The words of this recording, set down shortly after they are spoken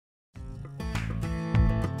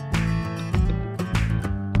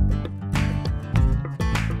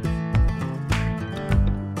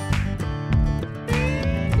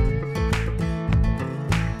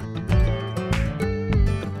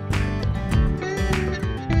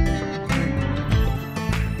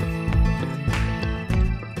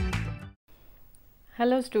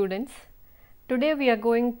Hello students, today we are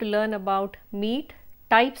going to learn about meat,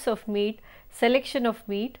 types of meat, selection of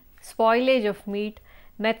meat, spoilage of meat,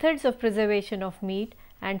 methods of preservation of meat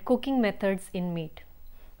and cooking methods in meat.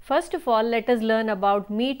 First of all, let us learn about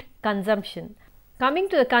meat consumption. Coming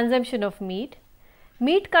to the consumption of meat,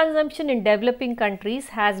 meat consumption in developing countries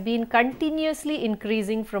has been continuously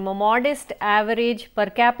increasing from a modest average per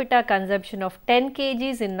capita consumption of 10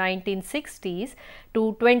 kgs in 1960s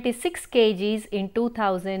to 26 kgs in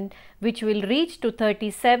 2000, which will reach to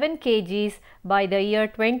 37 kgs by the year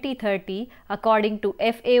 2030 according to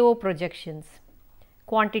FAO projections.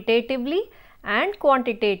 Quantitatively and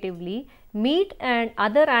quantitatively, meat and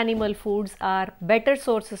other animal foods are better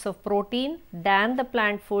sources of protein than the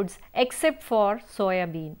plant foods except for soya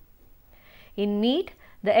bean. In meat,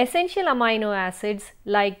 the essential amino acids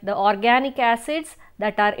like the organic acids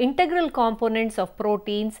that are integral components of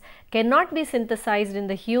proteins cannot be synthesized in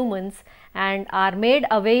the humans and are made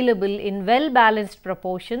available in well balanced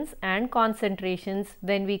proportions and concentrations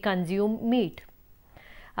when we consume meat.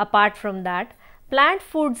 Apart from that, plant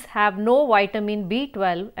foods have no vitamin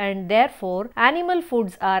B12 and therefore animal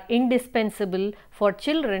foods are indispensable for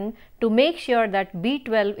children to make sure that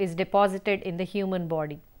B12 is deposited in the human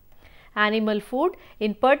body. Animal food,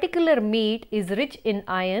 in particular meat, is rich in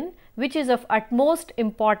iron, which is of utmost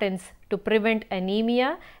importance to prevent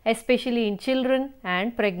anemia, especially in children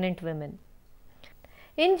and pregnant women.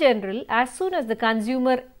 In general, as soon as the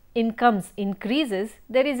consumer incomes increases,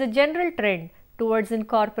 there is a general trend towards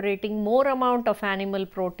incorporating more amount of animal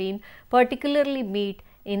protein, particularly meat,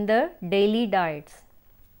 in the daily diets.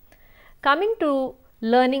 Coming to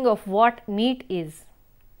learning of what meat is.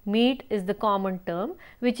 Meat is the common term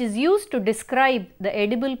which is used to describe the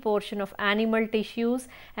edible portion of animal tissues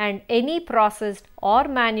and any processed or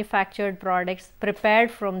manufactured products prepared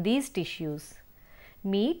from these tissues.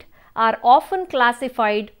 Meat are often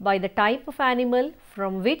classified by the type of animal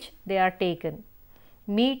from which they are taken.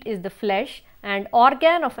 Meat is the flesh and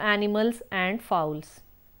organ of animals and fowls.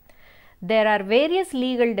 There are various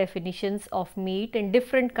legal definitions of meat in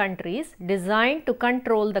different countries designed to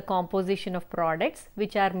control the composition of products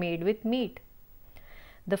which are made with meat.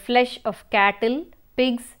 The flesh of cattle,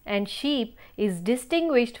 pigs and sheep is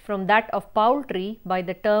distinguished from that of poultry by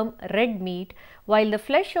the term red meat, while the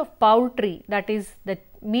flesh of poultry, that is the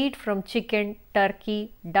meat from chicken,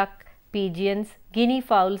 turkey, duck, pigeons, guinea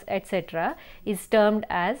fowls, etc., is termed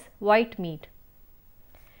as white meat.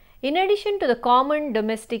 In addition to the common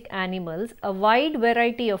domestic animals, a wide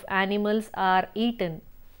variety of animals are eaten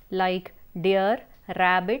like deer,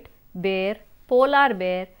 rabbit, bear, polar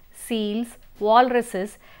bear, seals,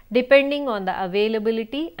 walruses, depending on the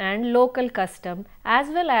availability and local custom, as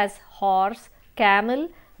well as horse, camel,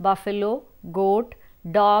 buffalo, goat,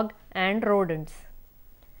 dog and rodents.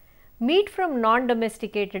 Meat from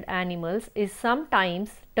non-domesticated animals is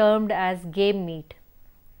sometimes termed as game meat.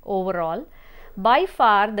 Overall, by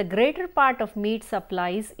far the greater part of meat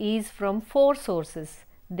supplies is from 4 sources.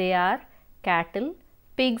 They are cattle,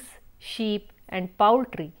 pigs, sheep and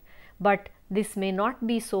poultry, but this may not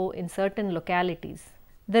be so in certain localities.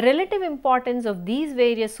 The relative importance of these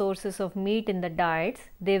various sources of meat in the diets,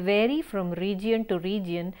 they vary from region to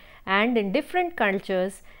region, and in different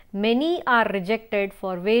cultures many are rejected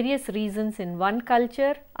for various reasons in one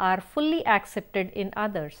culture, are fully accepted in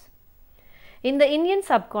others. In the Indian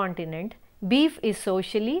subcontinent, beef is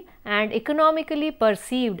socially and economically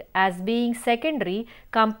perceived as being secondary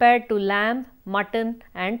compared to lamb, mutton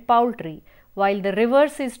and poultry, while the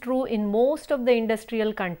reverse is true in most of the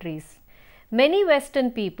industrial countries. Many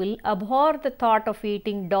Western people abhor the thought of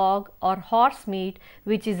eating dog or horse meat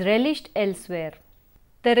which is relished elsewhere.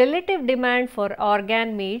 The relative demand for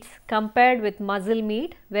organ meats compared with muscle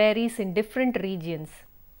meat varies in different regions.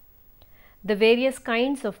 The various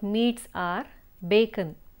kinds of meats are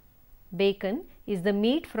bacon. Bacon is the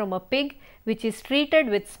meat from a pig which is treated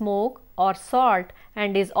with smoke or salt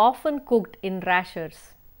and is often cooked in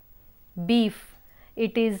rashers. Beef,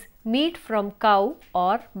 it is meat from cow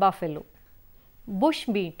or buffalo. Bush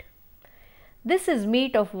meat, this is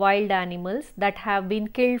meat of wild animals that have been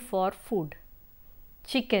killed for food.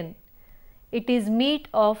 Chicken, it is meat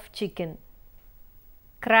of chicken.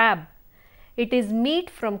 Crab, it is meat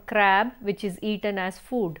from crab which is eaten as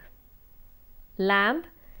food. Lamb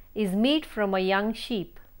is meat from a young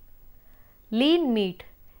sheep. Lean meat,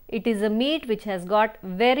 it is a meat which has got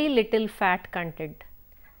very little fat content.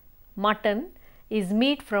 Mutton is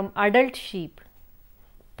meat from adult sheep.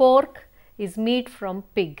 Pork is meat from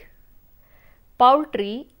pig.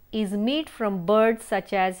 Poultry is meat from birds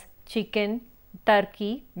such as chicken,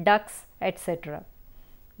 turkey, ducks, etc.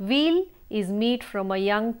 Veal is meat from a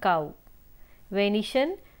young cow.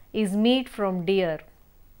 Venison is meat from deer.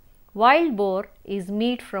 Wild boar is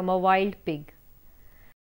meat from a wild pig.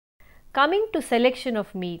 Coming to selection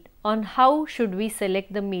of meat, on how should we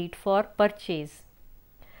select the meat for purchase?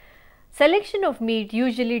 Selection of meat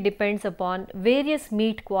usually depends upon various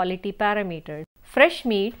meat quality parameters. Fresh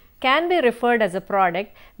meat can be referred as a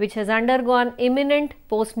product which has undergone imminent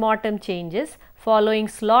post-mortem changes following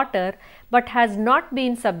slaughter but has not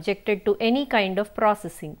been subjected to any kind of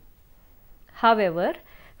processing. However,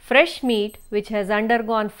 fresh meat which has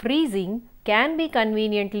undergone freezing can be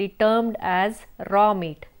conveniently termed as raw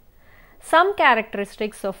meat. Some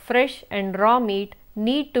characteristics of fresh and raw meat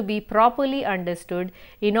need to be properly understood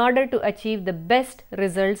in order to achieve the best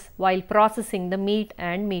results while processing the meat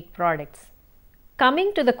and meat products.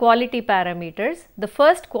 Coming to the quality parameters, the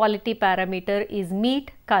first quality parameter is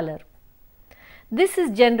meat color. This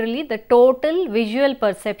is generally the total visual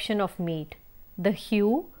perception of meat. The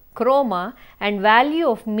hue, chroma and value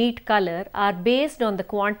of meat color are based on the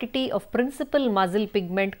quantity of principal muscle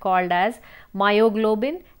pigment called as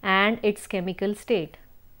myoglobin and its chemical state.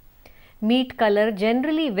 Meat color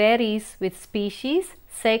generally varies with species,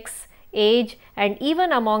 sex, age and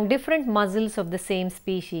even among different muscles of the same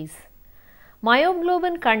species.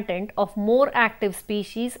 Myoglobin content of more active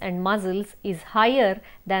species and muscles is higher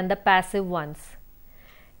than the passive ones.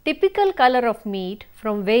 Typical color of meat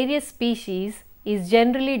from various species is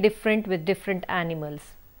generally different with different animals.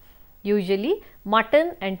 Usually,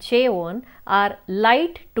 mutton and chevron are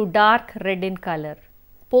light to dark red in color.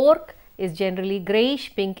 Pork is generally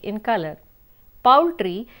greyish pink in color.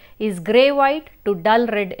 Poultry is grey-white to dull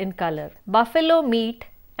red in color. Buffalo meat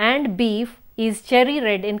and beef is cherry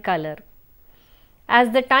red in color.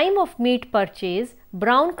 As the time of meat purchase,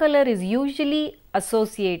 brown color is usually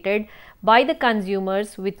associated by the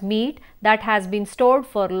consumers with meat that has been stored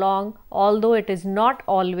for long, although it is not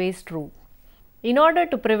always true. In order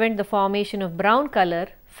to prevent the formation of brown color,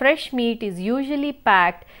 fresh meat is usually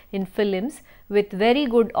packed in films with very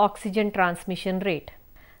good oxygen transmission rate.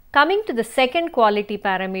 Coming to the second quality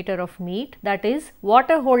parameter of meat, that is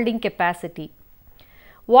water holding capacity.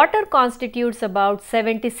 Water constitutes about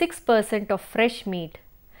 76% of fresh meat.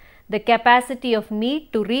 The capacity of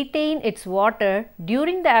meat to retain its water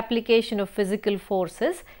during the application of physical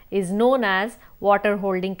forces is known as water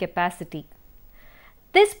holding capacity.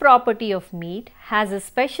 This property of meat has a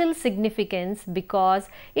special significance because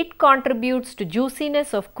it contributes to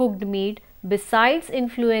juiciness of cooked meat besides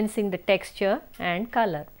influencing the texture and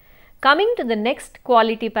color. Coming to the next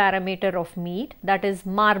quality parameter of meat, that is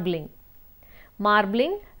marbling.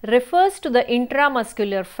 Marbling refers to the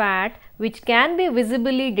intramuscular fat which can be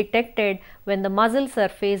visibly detected when the muscle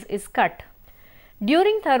surface is cut.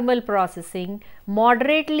 During thermal processing,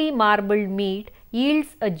 moderately marbled meat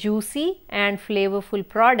yields a juicy and flavorful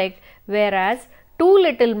product, whereas too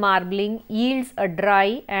little marbling yields a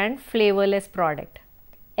dry and flavorless product.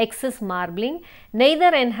 Excess marbling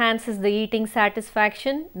neither enhances the eating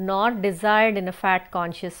satisfaction nor desired in a fat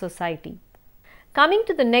conscious society. Coming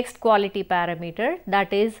to the next quality parameter,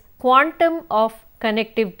 that is quantum of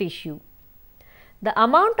connective tissue. The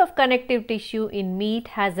amount of connective tissue in meat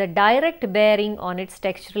has a direct bearing on its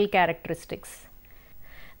textural characteristics.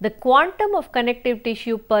 The quantum of connective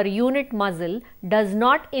tissue per unit muscle does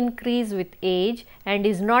not increase with age and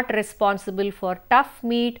is not responsible for tough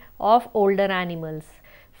meat of older animals.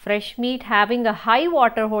 Fresh meat having a high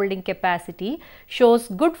water holding capacity shows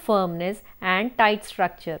good firmness and tight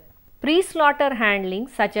structure. Pre-slaughter handling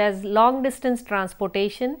such as long distance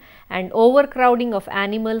transportation and overcrowding of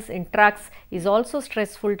animals in trucks is also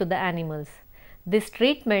stressful to the animals. This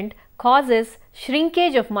treatment causes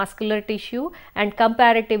shrinkage of muscular tissue and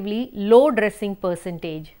comparatively low dressing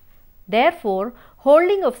percentage. Therefore,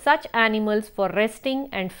 holding of such animals for resting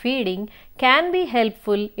and feeding can be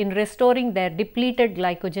helpful in restoring their depleted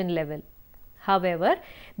glycogen level. However,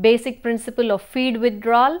 basic principle of feed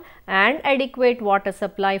withdrawal and adequate water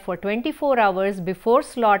supply for 24 hours before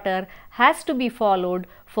slaughter has to be followed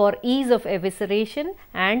for ease of evisceration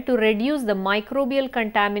and to reduce the microbial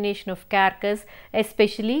contamination of carcass,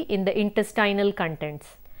 especially in the intestinal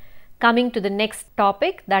contents. Coming to the next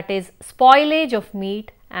topic, that is spoilage of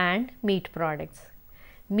meat and meat products.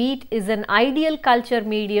 Meat is an ideal culture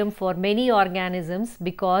medium for many organisms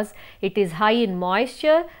because it is high in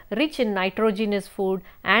moisture, rich in nitrogenous food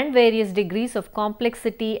and various degrees of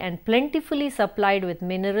complexity and plentifully supplied with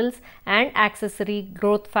minerals and accessory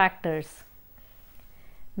growth factors.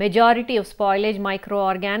 Majority of spoilage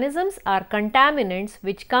microorganisms are contaminants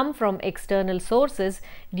which come from external sources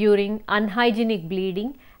during unhygienic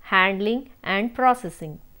bleeding, handling and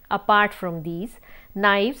processing. Apart from these,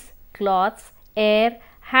 knives, cloths, air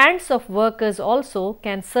hands of workers also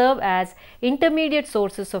can serve as intermediate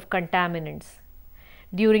sources of contaminants.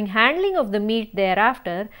 During handling of the meat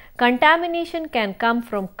thereafter, contamination can come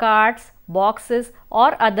from carts, boxes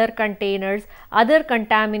or other containers, other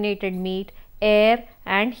contaminated meat, air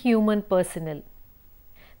and human personnel.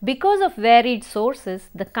 Because of varied sources,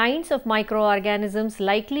 the kinds of microorganisms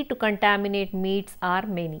likely to contaminate meats are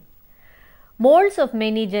many. Molds of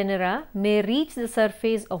many genera may reach the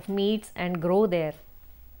surface of meats and grow there.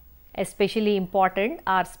 Especially important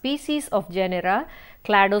are species of genera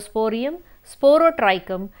Cladosporium,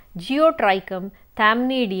 Sporotrichum, Geotrichum,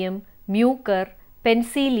 Thamnidium, Mucor,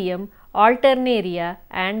 Penicillium, Alternaria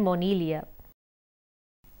and Monilia.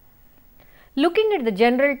 Looking at the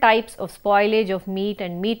general types of spoilage of meat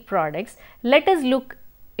and meat products, let us look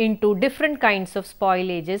into different kinds of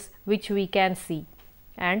spoilages which we can see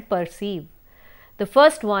and perceive. The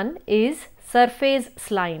first one is surface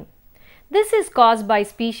slime. This is caused by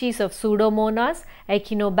species of Pseudomonas,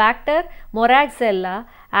 Echinobacter, Moraxella,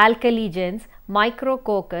 Alkaligens,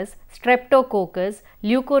 Micrococcus, Streptococcus,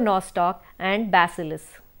 Leuconostoc and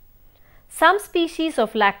Bacillus. Some species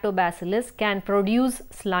of Lactobacillus can produce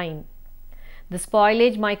slime. The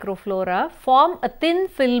spoilage microflora form a thin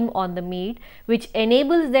film on the meat which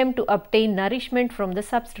enables them to obtain nourishment from the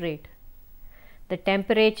substrate. The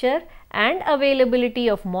temperature and availability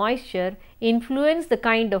of moisture influence the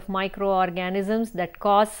kind of microorganisms that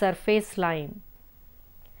cause surface slime.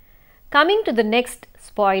 Coming to the next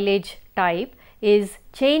spoilage type is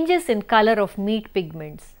changes in color of meat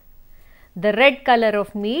pigments. The red color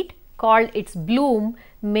of meat, called its bloom,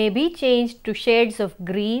 may be changed to shades of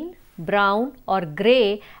green, brown or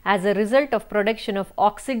grey as a result of production of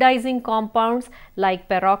oxidizing compounds like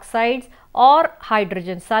peroxides or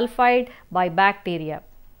hydrogen sulfide by bacteria.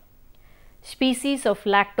 Species of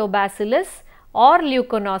Lactobacillus or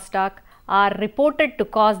Leuconostoc are reported to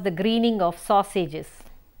cause the greening of sausages.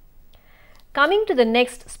 Coming to the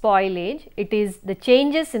next spoilage, it is the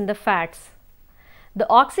changes in the fats. The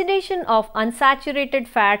oxidation of unsaturated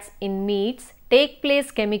fats in meats take place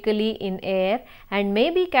chemically in air and may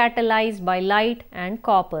be catalyzed by light and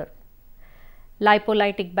copper.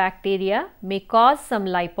 Lipolytic bacteria may cause some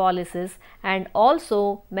lipolysis and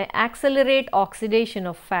also may accelerate oxidation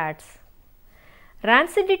of fats.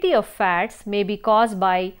 Rancidity of fats may be caused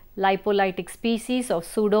by lipolytic species of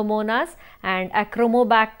Pseudomonas and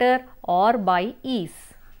Achromobacter or by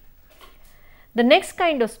yeast. The next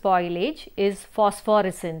kind of spoilage is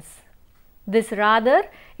phosphorescence. This rather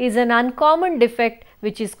is an uncommon defect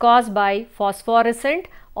which is caused by phosphorescent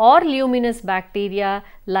or luminous bacteria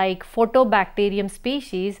like Photobacterium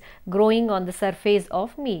species growing on the surface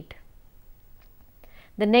of meat.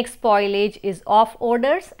 The next spoilage is off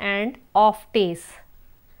odors and off taste.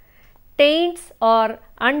 Taints or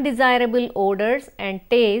undesirable odors and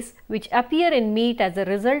tastes which appear in meat as a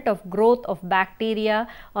result of growth of bacteria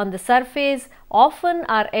on the surface often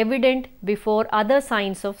are evident before other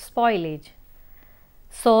signs of spoilage.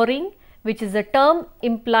 Souring, which is a term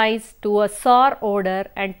implies to a sour odor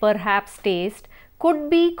and perhaps taste, could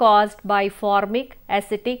be caused by formic,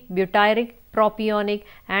 acetic, butyric, propionic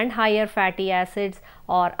and higher fatty acids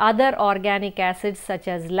or other organic acids such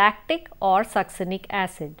as lactic or succinic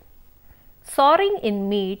acid. Souring in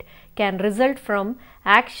meat can result from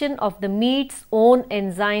action of the meat's own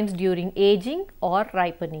enzymes during aging or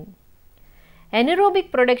ripening.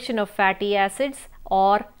 Anaerobic production of fatty acids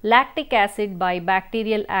or lactic acid by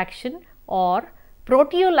bacterial action or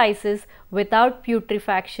proteolysis without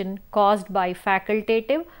putrefaction caused by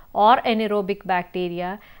facultative or anaerobic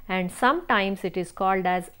bacteria, and sometimes it is called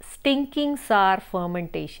as stinking sour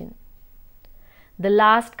fermentation. The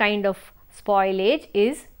last kind of spoilage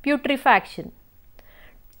is putrefaction.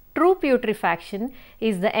 True putrefaction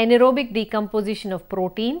is the anaerobic decomposition of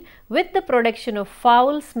protein with the production of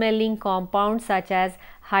foul smelling compounds such as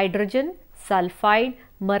hydrogen, sulfide,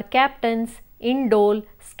 mercaptans, indole,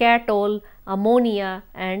 scatol, ammonia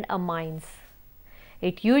and amines.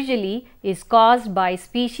 It usually is caused by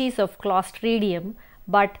species of Clostridium,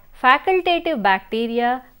 but facultative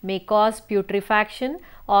bacteria may cause putrefaction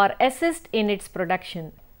or assist in its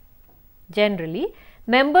production. Generally,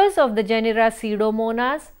 members of the genera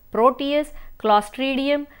Pseudomonas, Proteus,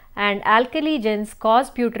 Clostridium and Alkaligens cause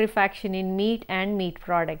putrefaction in meat and meat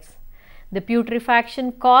products. The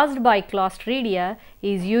putrefaction caused by Clostridia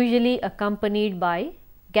is usually accompanied by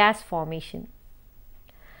gas formation.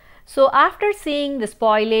 So, after seeing the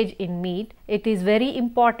spoilage in meat, it is very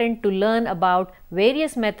important to learn about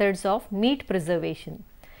various methods of meat preservation.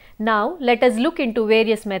 Now, let us look into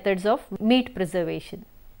various methods of meat preservation.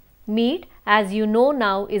 Meat, as you know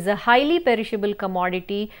now, is a highly perishable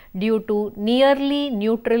commodity due to nearly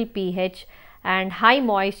neutral pH and high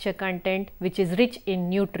moisture content, which is rich in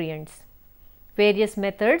nutrients. Various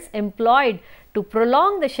methods employed to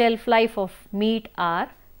prolong the shelf life of meat are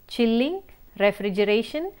chilling,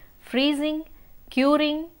 refrigeration, freezing,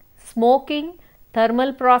 curing, smoking,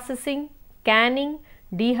 thermal processing, canning,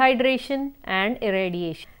 dehydration and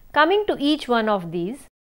irradiation. Coming to each one of these,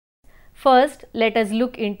 first let us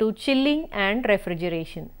look into chilling and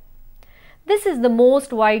refrigeration. This is the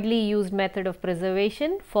most widely used method of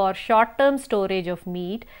preservation for short-term storage of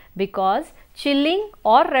meat because chilling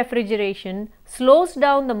or refrigeration slows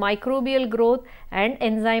down the microbial growth and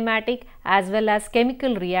enzymatic as well as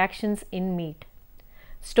chemical reactions in meat.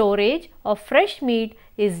 Storage of fresh meat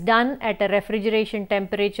is done at a refrigeration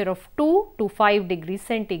temperature of 2 to 5 degrees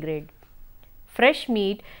centigrade. Fresh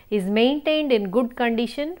meat is maintained in good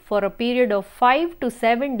condition for a period of 5 to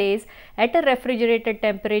 7 days at a refrigerated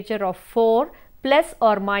temperature of 4 plus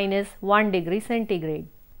or minus 1 degree centigrade.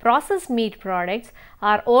 Processed meat products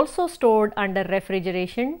are also stored under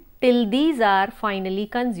refrigeration till these are finally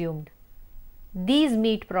consumed. These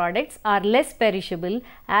meat products are less perishable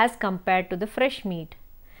as compared to the fresh meat.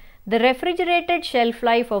 The refrigerated shelf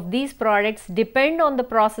life of these products depend on the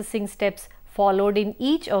processing steps followed in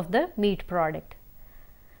each of the meat product.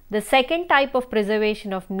 The second type of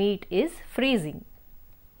preservation of meat is freezing.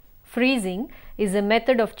 Freezing is a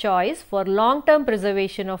method of choice for long-term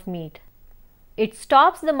preservation of meat. It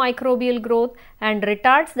stops the microbial growth and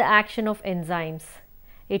retards the action of enzymes.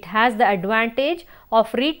 It has the advantage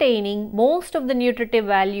of retaining most of the nutritive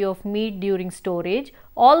value of meat during storage,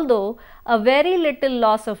 although a very little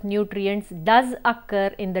loss of nutrients does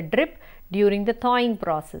occur in the drip during the thawing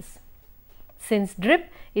process. Since drip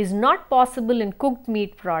is not possible in cooked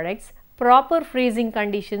meat products, proper freezing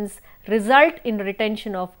conditions result in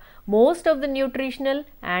retention of most of the nutritional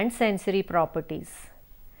and sensory properties.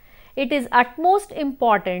 It is utmost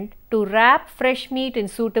important to wrap fresh meat in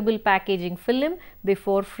suitable packaging film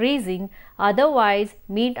before freezing, otherwise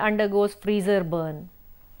meat undergoes freezer burn.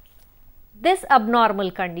 This abnormal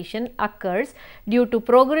condition occurs due to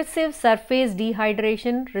progressive surface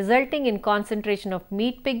dehydration resulting in concentration of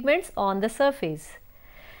meat pigments on the surface.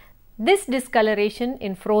 This discoloration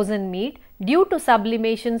in frozen meat due to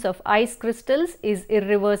sublimations of ice crystals is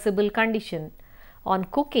irreversible condition. On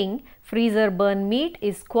cooking, freezer burn meat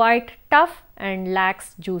is quite tough and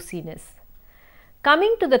lacks juiciness.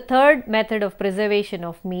 Coming to the third method of preservation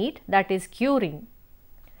of meat, that is curing.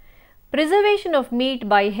 Preservation of meat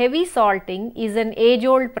by heavy salting is an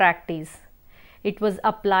age-old practice. It was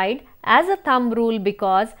applied as a thumb rule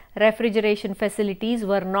because refrigeration facilities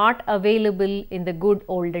were not available in the good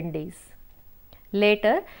olden days.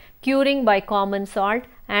 Later, curing by common salt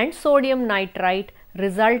and sodium nitrite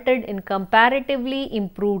resulted in comparatively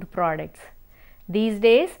improved products. These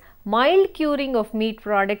days, mild curing of meat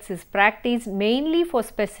products is practiced mainly for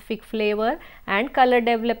specific flavor and color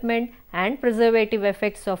development and preservative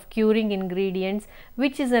effects of curing ingredients,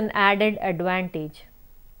 which is an added advantage.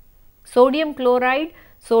 Sodium chloride,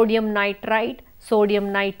 sodium nitrite,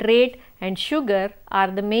 sodium nitrate and sugar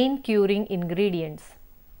are the main curing ingredients.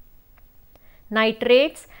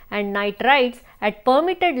 Nitrates and nitrites at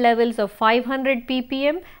permitted levels of 500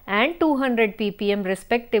 ppm and 200 ppm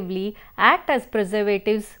respectively act as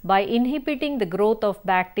preservatives by inhibiting the growth of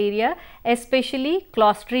bacteria, especially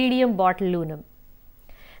Clostridium botulinum.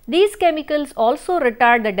 These chemicals also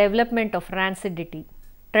retard the development of rancidity.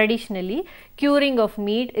 Traditionally, curing of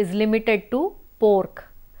meat is limited to pork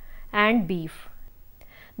and beef.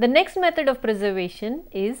 The next method of preservation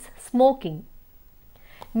is smoking.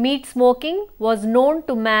 Meat smoking was known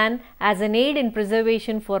to man as an aid in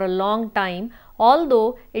preservation for a long time,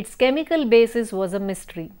 although its chemical basis was a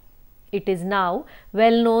mystery. It is now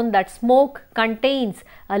well known that smoke contains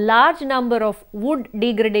a large number of wood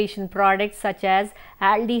degradation products such as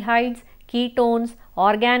aldehydes, ketones,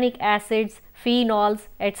 organic acids, phenols,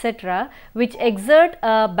 etc., which exert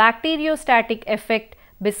a bacteriostatic effect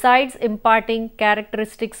besides imparting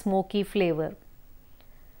characteristic smoky flavor.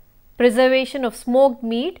 Preservation of smoked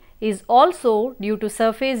meat is also due to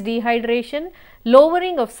surface dehydration,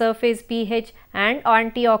 lowering of surface pH and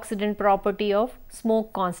antioxidant property of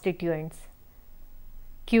smoke constituents.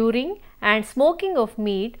 Curing and smoking of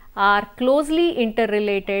meat are closely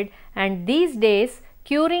interrelated, and these days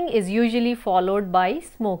curing is usually followed by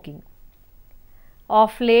smoking.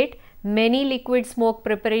 Of late, many liquid smoke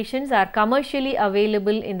preparations are commercially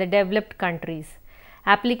available in the developed countries.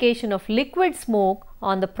 Application of liquid smoke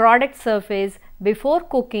on the product surface before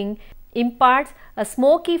cooking imparts a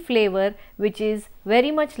smoky flavor which is very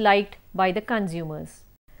much liked by the consumers.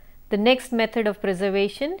 The next method of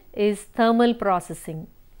preservation is thermal processing.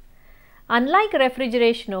 Unlike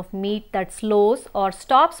refrigeration of meat that slows or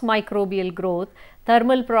stops microbial growth,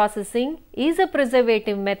 thermal processing is a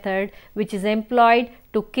preservative method which is employed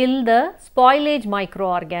to kill the spoilage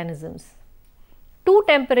microorganisms. Two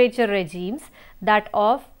temperature regimes, that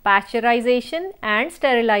of pasteurization and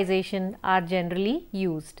sterilization, are generally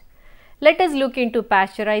used. Let us look into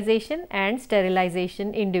pasteurization and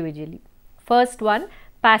sterilization individually. First one,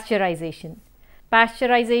 pasteurization.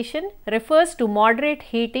 Pasteurization refers to moderate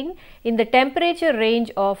heating in the temperature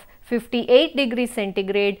range of 58 degrees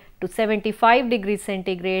centigrade to 75 degrees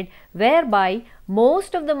centigrade, whereby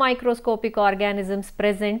most of the microscopic organisms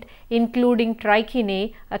present, including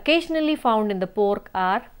trichinae occasionally found in the pork,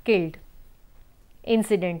 are killed.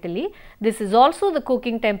 Incidentally, this is also the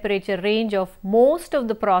cooking temperature range of most of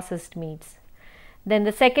the processed meats. Then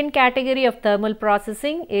the second category of thermal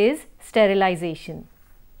processing is sterilization.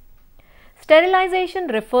 Sterilization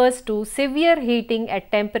refers to severe heating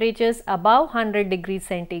at temperatures above 100 degrees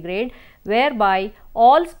centigrade, whereby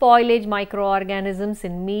all spoilage microorganisms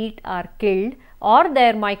in meat are killed or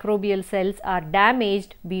their microbial cells are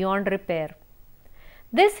damaged beyond repair.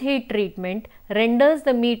 This heat treatment renders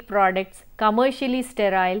the meat products commercially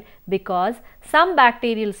sterile because some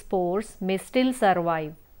bacterial spores may still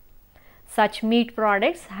survive. Such meat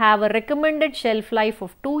products have a recommended shelf life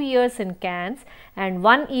of 2 years in cans and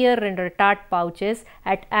 1 year in retort pouches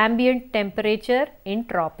at ambient temperature in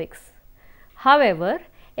tropics. However,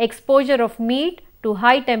 exposure of meat to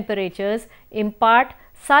high temperatures impart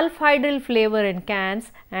sulfhydryl flavor in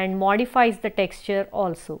cans and modifies the texture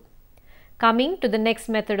also. Coming to the next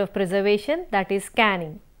method of preservation, that is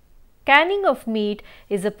canning. Canning of meat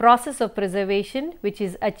is a process of preservation which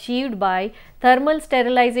is achieved by thermal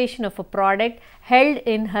sterilization of a product held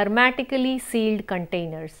in hermetically sealed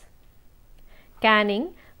containers.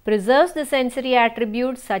 Canning preserves the sensory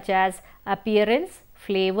attributes such as appearance,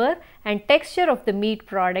 flavor and texture of the meat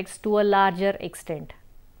products to a larger extent.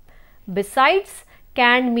 Besides,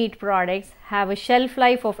 canned meat products have a shelf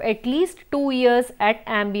life of at least 2 years at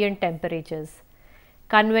ambient temperatures.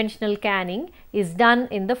 Conventional canning is done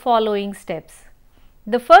in the following steps.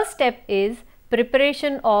 The first step is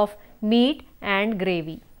preparation of meat and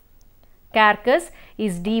gravy. Carcass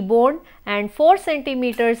is deboned and 4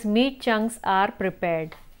 cm meat chunks are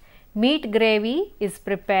prepared. Meat gravy is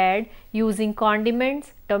prepared using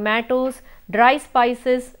condiments, tomatoes, dry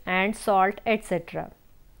spices and salt, etc.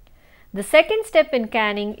 The second step in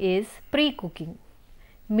canning is pre-cooking.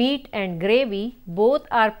 Meat and gravy both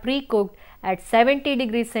are pre-cooked at 70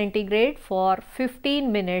 degrees centigrade for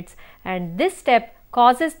 15 minutes, and this step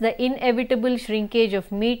causes the inevitable shrinkage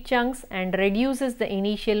of meat chunks and reduces the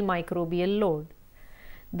initial microbial load.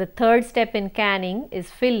 The third step in canning is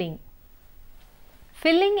filling.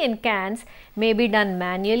 Filling in cans may be done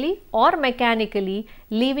manually or mechanically,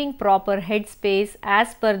 leaving proper head space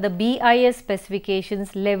as per the BIS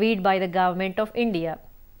specifications levied by the Government of India.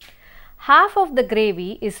 Half of the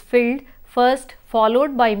gravy is filled first,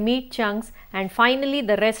 followed by meat chunks and finally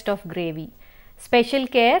the rest of gravy. Special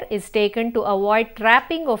care is taken to avoid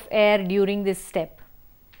trapping of air during this step.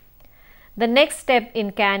 The next step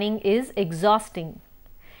in canning is exhausting.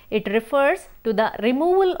 It refers to the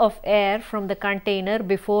removal of air from the container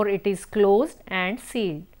before it is closed and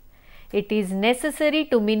sealed. It is necessary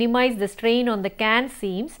to minimize the strain on the can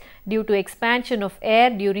seams due to expansion of air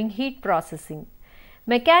during heat processing.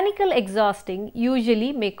 Mechanical exhausting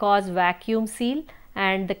usually may cause vacuum seal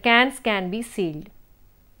and the cans can be sealed.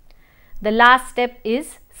 The last step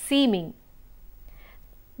is seaming.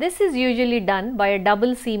 This is usually done by a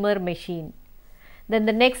double seamer machine. Then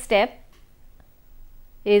the next step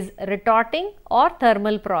is retorting or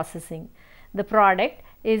thermal processing. The product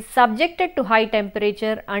is subjected to high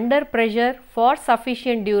temperature under pressure for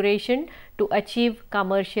sufficient duration to achieve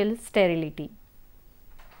commercial sterility.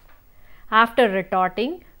 After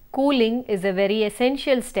retorting, cooling is a very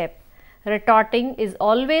essential step. Retorting is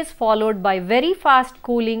always followed by very fast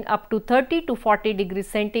cooling up to 30 to 40 degrees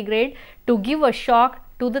centigrade to give a shock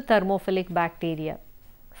to the thermophilic bacteria.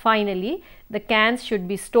 Finally, the cans should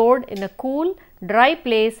be stored in a cool, dry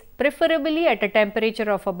place, preferably at a temperature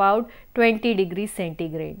of about 20 degrees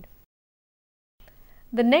centigrade.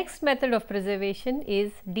 The next method of preservation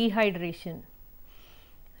is dehydration.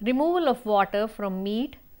 Removal of water from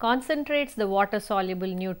meat concentrates the water soluble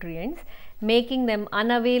nutrients, making them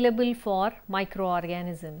unavailable for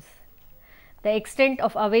microorganisms. The extent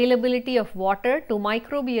of availability of water to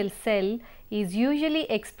microbial cell is usually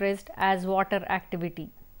expressed as water activity.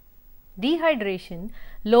 Dehydration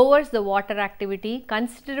lowers the water activity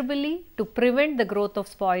considerably to prevent the growth of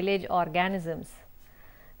spoilage organisms.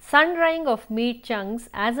 Sun drying of meat chunks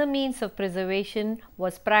as a means of preservation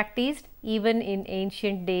was practiced even in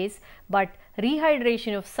ancient days, but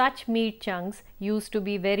rehydration of such meat chunks used to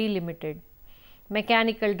be very limited.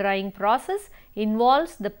 Mechanical drying process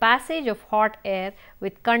involves the passage of hot air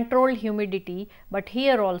with controlled humidity, but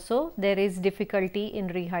here also there is difficulty in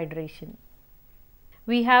rehydration.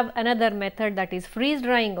 We have another method, that is freeze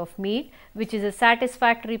drying of meat, which is a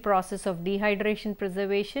satisfactory process of dehydration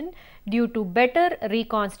preservation due to better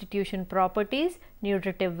reconstitution properties,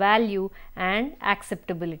 nutritive value and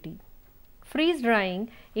acceptability. Freeze drying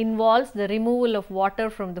involves the removal of water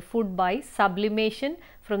from the food by sublimation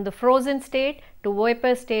from the frozen state to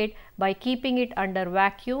vapor state by keeping it under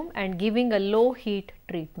vacuum and giving a low heat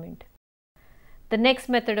treatment. The next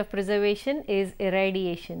method of preservation is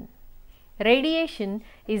irradiation. Radiation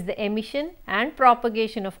is the emission and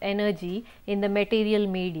propagation of energy in the material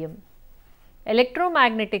medium.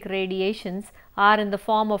 Electromagnetic radiations are in the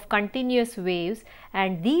form of continuous waves,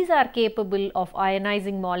 and these are capable of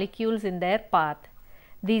ionizing molecules in their path.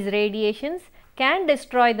 These radiations can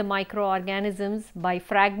destroy the microorganisms by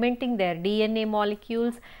fragmenting their DNA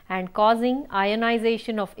molecules and causing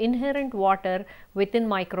ionization of inherent water within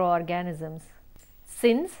microorganisms.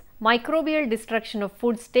 Since microbial destruction of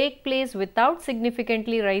foods take place without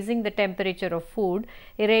significantly raising the temperature of food,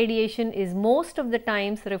 irradiation is most of the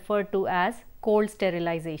times referred to as cold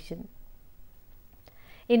sterilization.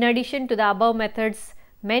 In addition to the above methods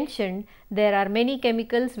mentioned, there are many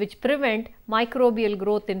chemicals which prevent microbial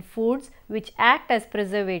growth in foods which act as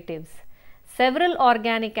preservatives. Several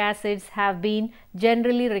organic acids have been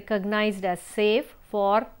generally recognized as safe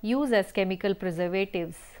for use as chemical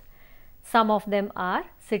preservatives. Some of them are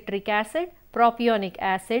citric acid, propionic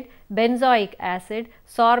acid, benzoic acid,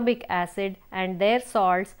 sorbic acid and their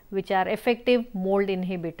salts, which are effective mold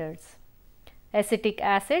inhibitors. Acetic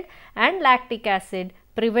acid and lactic acid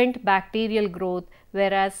prevent bacterial growth,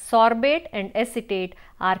 whereas sorbate and acetate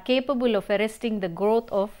are capable of arresting the growth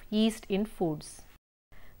of yeast in foods.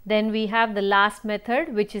 Then we have the last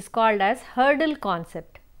method, which is called as hurdle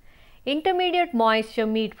concept. Intermediate moisture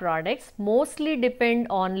meat products mostly depend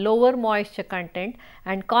on lower moisture content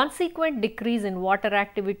and consequent decrease in water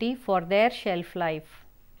activity for their shelf life.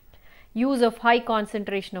 Use of high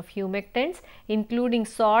concentration of humectants, including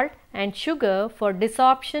salt and sugar, for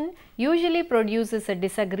desorption usually produces a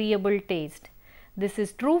disagreeable taste. This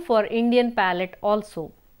is true for Indian palate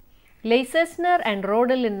also. Leisesner and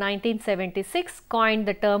Rodel in 1976 coined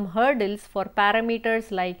the term hurdles for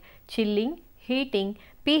parameters like chilling, heating,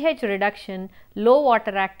 pH reduction, low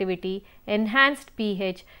water activity, enhanced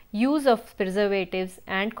pH, use of preservatives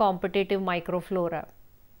and competitive microflora.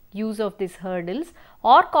 Use of these hurdles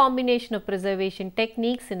or combination of preservation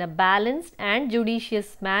techniques in a balanced and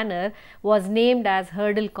judicious manner was named as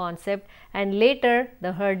hurdle concept and later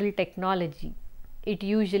the hurdle technology. It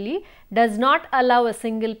usually does not allow a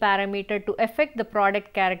single parameter to affect the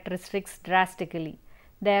product characteristics drastically.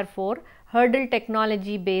 Therefore, hurdle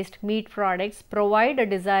technology based meat products provide a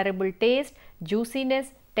desirable taste,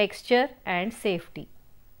 juiciness, texture and safety.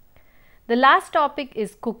 The last topic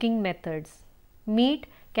is cooking methods. Meat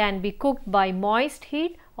can be cooked by moist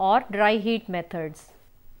heat or dry heat methods.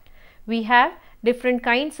 We have different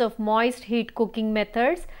kinds of moist heat cooking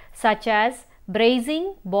methods such as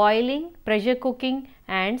braising, boiling, pressure cooking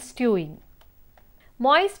and stewing.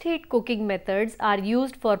 Moist heat cooking methods are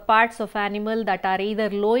used for parts of animal that are either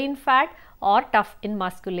low in fat or tough in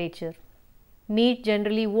musculature. Meat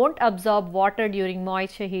generally won't absorb water during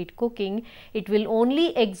moisture heat cooking, it will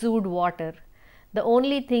only exude water. The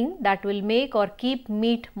only thing that will make or keep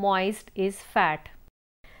meat moist is fat.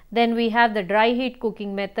 Then we have the dry heat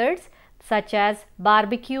cooking methods such as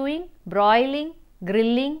barbecuing, broiling,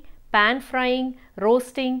 grilling, pan frying,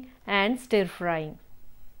 roasting and stir frying.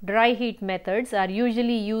 Dry heat methods are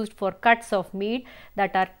usually used for cuts of meat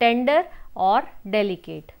that are tender or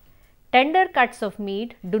delicate. Tender cuts of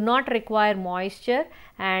meat do not require moisture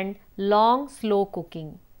and long slow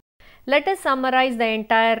cooking. Let us summarize the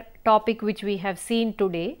entire topic which we have seen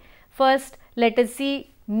today. First, let us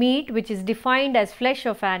see meat, which is defined as flesh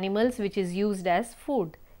of animals which is used as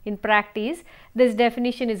food. In practice, this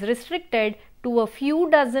definition is restricted to a few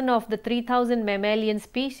dozen of the 3000 mammalian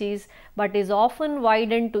species, but is often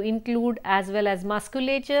widened to include as well as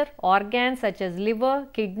musculature, organs such as liver,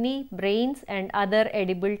 kidney, brains and other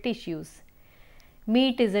edible tissues.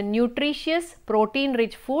 Meat is a nutritious,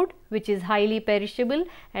 protein-rich food which is highly perishable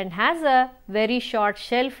and has a very short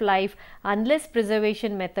shelf life unless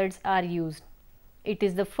preservation methods are used. It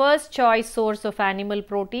is the first choice source of animal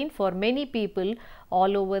protein for many people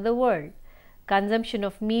all over the world. Consumption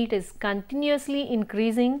of meat is continuously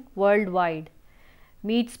increasing worldwide.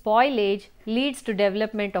 Meat spoilage leads to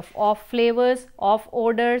development of off flavors, off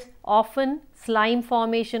odors, often slime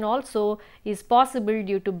formation also is possible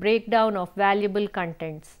due to breakdown of valuable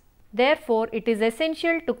contents. Therefore, it is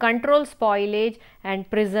essential to control spoilage and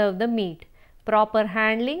preserve the meat. Proper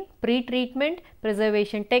handling, pre-treatment,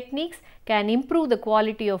 preservation techniques can improve the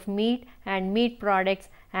quality of meat and meat products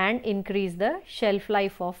and increase the shelf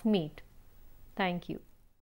life of meat. Thank you.